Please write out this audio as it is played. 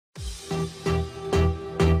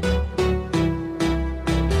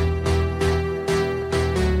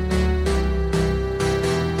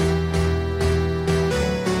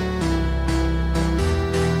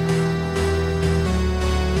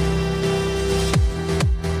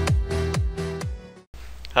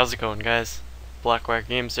How's it going, guys? Blackwire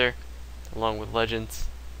Games here, along with Legends.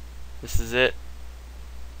 This is it.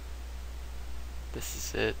 This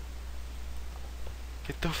is it.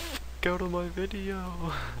 Get the f*** out of my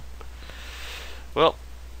video. Well,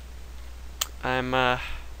 I'm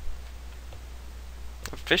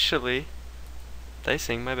officially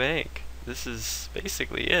dicing my bank. This is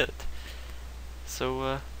basically it.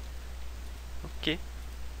 So okay.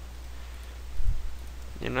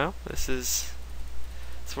 You know, that's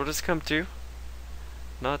what it's come to.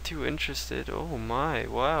 Not too interested. Oh my,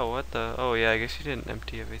 wow, what the? Oh yeah, I guess you didn't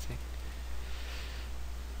empty everything.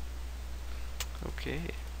 Okay,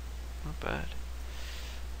 not bad.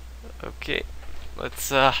 Okay, let's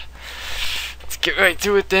get right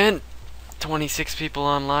to it then. 26 people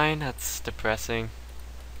online, that's depressing.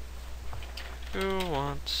 Who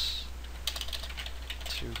wants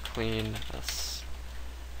to clean us?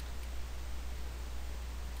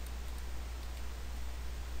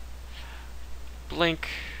 Blink,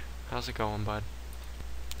 how's it going, bud?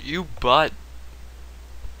 You butt.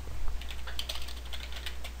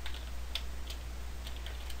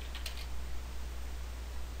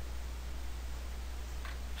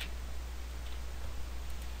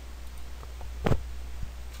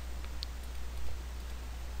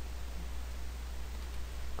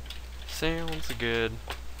 Sounds good.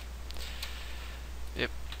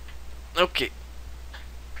 Yep. Okay.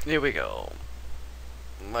 Here we go.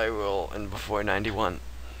 My roll in before 91.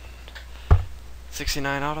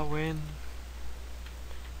 69 auto win.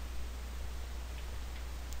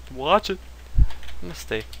 Watch it.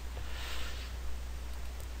 Mistake.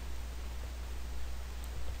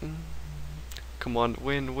 Come on,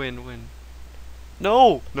 win, win, win.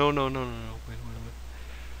 No! No, no, no, no, no. Win, win,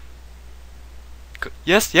 win.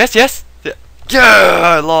 Yes, yes, yes! Yeah, yeah,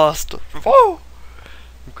 I lost! Whoa!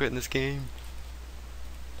 I'm quitting this game.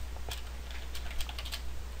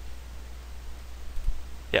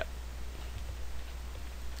 Yeah.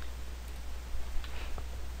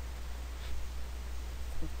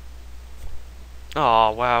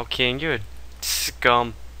 Oh wow, King, you're a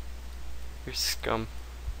scum. You're scum.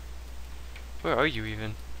 Where are you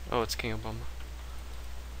even? Oh, it's King Obama.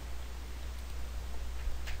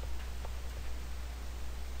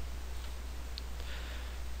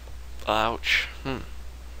 Ouch.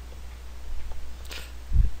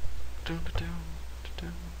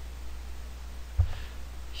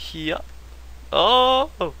 Yeah. Oh,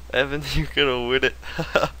 Evan, you're gonna win it.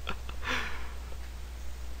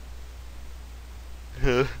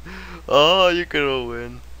 Oh, you're gonna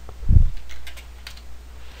win.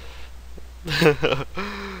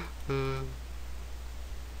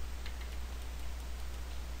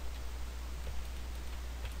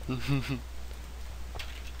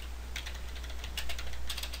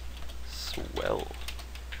 Swell.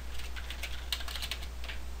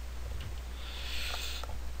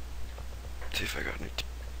 See if I got any.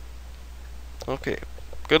 Okay.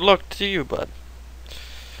 Good luck to you, bud.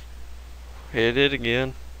 Hit it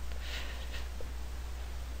again.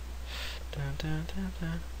 Dun, dun, dun,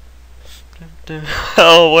 dun. Dun, dun.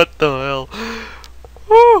 Oh, what the hell?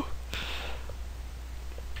 Woo!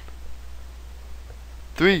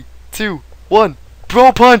 3, 2, 1,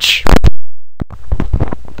 bro punch!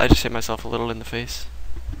 I just hit myself a little in the face.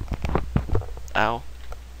 Ow.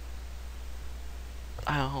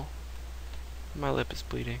 Ow. My lip is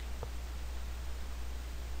bleeding.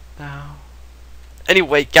 Ow.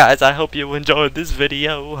 Anyway, guys, I hope you enjoyed this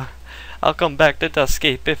video. I'll come back to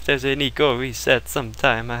Dustscape if there's an eco reset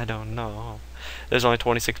sometime. I don't know. There's only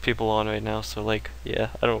 26 people on right now, so like, yeah,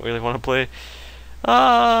 I don't really want to play.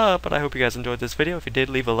 But I hope you guys enjoyed this video. If you did,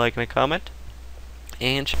 leave a like and a comment.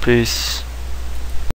 And peace.